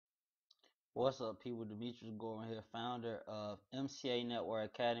What's up, people? Demetrius Gordon here, founder of Mca Network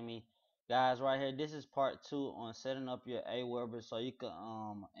Academy. Guys, right here, this is part two on setting up your Aweber so you can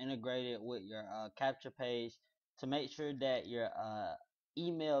integrate it with your capture page to make sure that your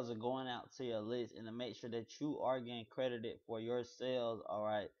emails are going out to your list and to make sure that you are getting credited for your sales. All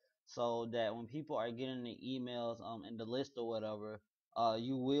right, so that when people are getting the emails in the list or whatever,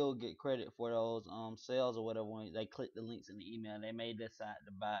 you will get credit for those sales or whatever when they click the links in the email. They may decide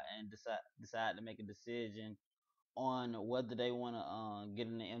to buy and decide to make a decision on whether they want to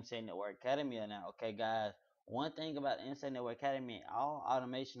get in the MCA Network Academy or not. Okay, guys. One thing about the MCA Network Academy, all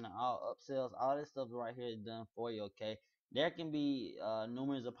automation and all upsells, all this stuff right here is done for you. Okay, there can be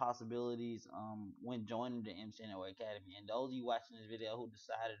numerous of possibilities when joining the MCA Network Academy. And those of you watching this video who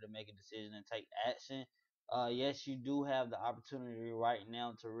decided to make a decision and take action, yes, you do have the opportunity right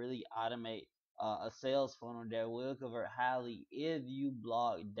now to really automate a sales funnel that will convert highly if you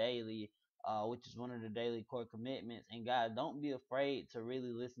blog daily, which is one of the daily core commitments. And guys, don't be afraid to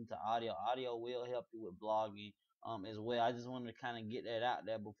really listen to audio. Audio will help you with blogging as well. I just wanted to kind of get that out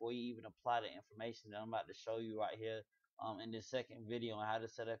there before you even apply the information that I'm about to show you right here in this second video on how to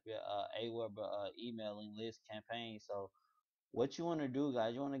set up your Aweber emailing list campaign. So what you want to do,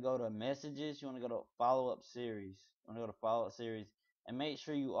 guys, you want to go to messages, you want to go to follow up series, you want to go to follow up series, and make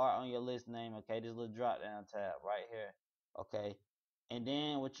sure you are on your list name. Okay, this little drop down tab right here. Okay, and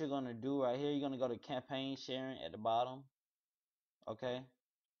then what you're gonna do right here, you're gonna go to campaign sharing at the bottom. Okay,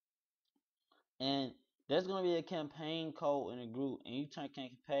 and there's gonna be a campaign code in the group, and you turn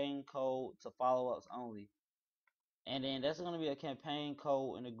campaign code to follow ups only. And then that's gonna be a campaign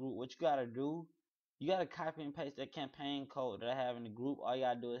code in the group. What you gotta do, you gotta copy and paste that campaign code that I have in the group. All you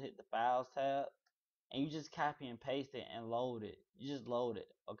gotta do is hit the files tab and you just copy and paste it and load it. You just load it,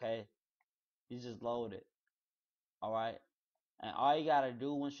 okay? You just load it. Alright. And all you gotta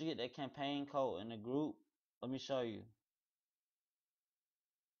do once you get that campaign code in the group, let me show you.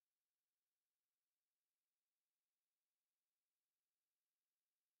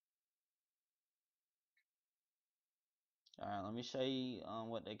 Alright, let me show you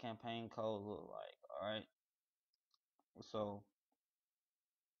what the campaign code look like. Alright. So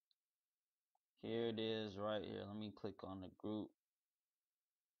here it is right here. Let me click on the group.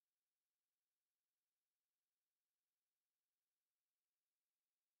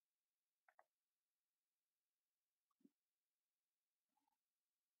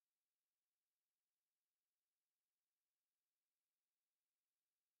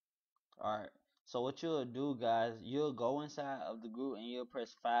 Alright. So what you'll do, guys, you'll go inside of the group and you'll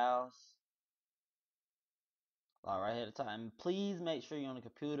press files. Right here at the top. And please make sure you're on the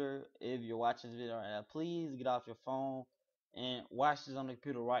computer if you're watching this video right now. Please get off your phone and watch this on the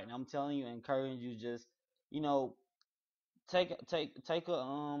computer right now. I'm telling you, encourage you, just you know, take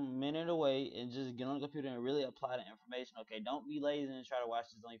a minute away and just get on the computer and really apply the information. Okay, don't be lazy and try to watch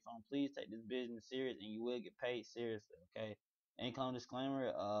this on your phone. Please take this business serious and you will get paid seriously. Okay, income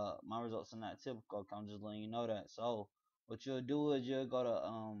disclaimer, my results are not typical. Okay? I'm just letting you know that. So what you'll do is you'll go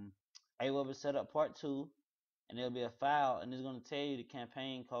to Aweber setup part 2, and there'll be a file, and it's going to tell you the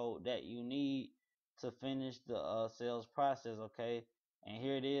campaign code that you need to finish the sales process. Okay, and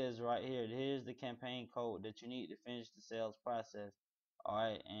here it is right here. Here's the campaign code that you need to finish the sales process. All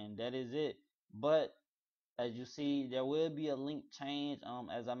right, and that is it. But as you see, there will be a link change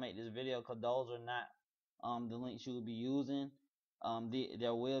as I make this video, because those are not the links you will be using.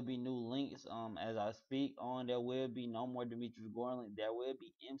 There will be new links as I speak on. There will be no more Demetrius Gordon link. There will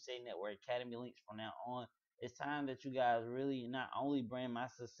be MCA Network Academy links from now on. It's time that you guys really not only brand my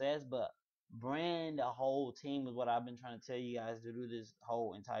success, but brand the whole team, is what I've been trying to tell you guys to do this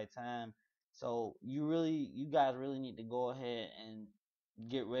whole entire time. So you guys really need to go ahead and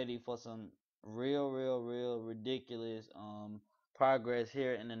get ready for some real ridiculous progress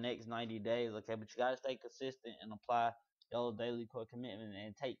here in the next 90 days. Okay, but you gotta stay consistent and apply those daily core commitments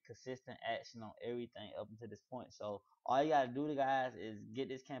and take consistent action on everything up until this point. So all you gotta do, guys, is get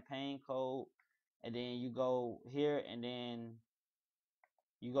this campaign code, and then you go here, and then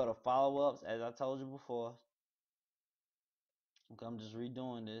you go to follow ups, as I told you before. Okay, I'm just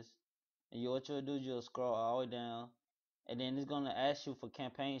redoing this. And what you'll do is you'll scroll all the way down, and then it's gonna ask you for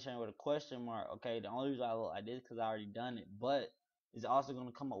campaign sharing with a question mark. Okay, the only reason I look like this is because I already done it, but it's also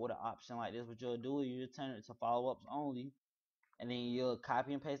gonna come up with an option like this. What you'll do is you just turn it to follow ups only, and then you'll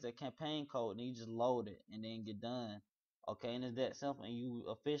copy and paste that campaign code, and you just load it, and then get done. Okay, and it's that simple, and you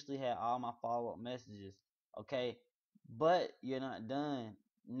officially have all my follow up messages. Okay, but you're not done.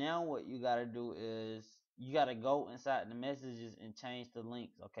 Now what you gotta do is you gotta go inside the messages and change the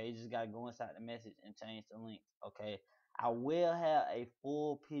links. Okay, you just gotta go inside the message and change the links. Okay, I will have a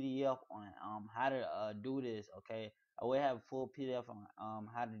full PDF on how to do this. Okay, I will have a full PDF on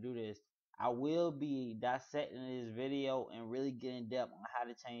how to do this. I will be dissecting this video and really get in depth on how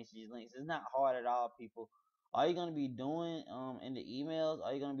to change these links. It's not hard at all, people. All you're gonna be doing in the emails,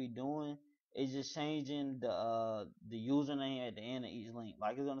 all you're gonna be doing is just changing the username at the end of each link.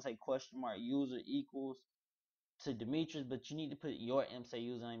 Like it's gonna say question mark user equals to Demetrius, but you need to put your Mca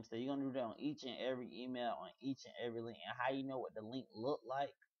username. So you're gonna do that on each and every email, on each and every link. And how you know what the link look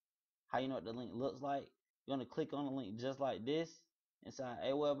like? How you know what the link looks like? You're gonna click on the link just like this inside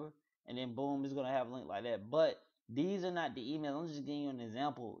Aweber, and then boom, it's gonna have a link like that. But these are not the emails. I'm just giving you an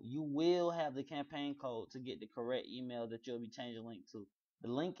example. You will have the campaign code to get the correct email that you'll be changing the link to. The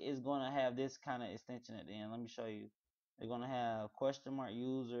link is gonna have this kind of extension at the end. Let me show you. They're gonna have question mark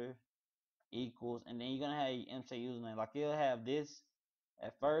user equals, and then you're gonna have your Mca username. Like you'll have this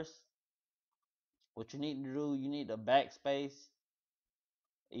at first. What you need to do, you need to backspace,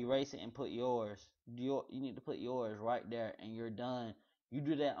 erase it, and put yours. You need to put yours right there, and you're done. You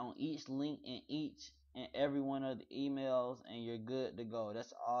do that on each link in each and every one of the emails, and you're good to go.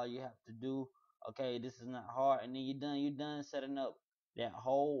 That's all you have to do. Okay, this is not hard, and then you're done. You're done setting up that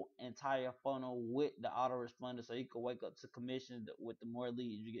whole entire funnel with the autoresponder, so you can wake up to commissions with the more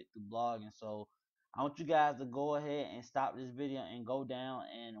leads you get through blogging. So I want you guys to go ahead and stop this video and go down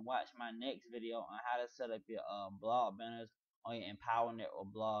and watch my next video on how to set up your blog banners on your Empower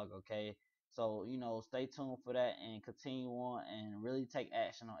Network blog. Okay, so stay tuned for that and continue on and really take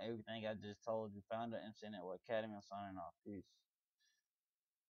action on everything I just told you. Founder Mca Network Academy. I'm signing off. Peace.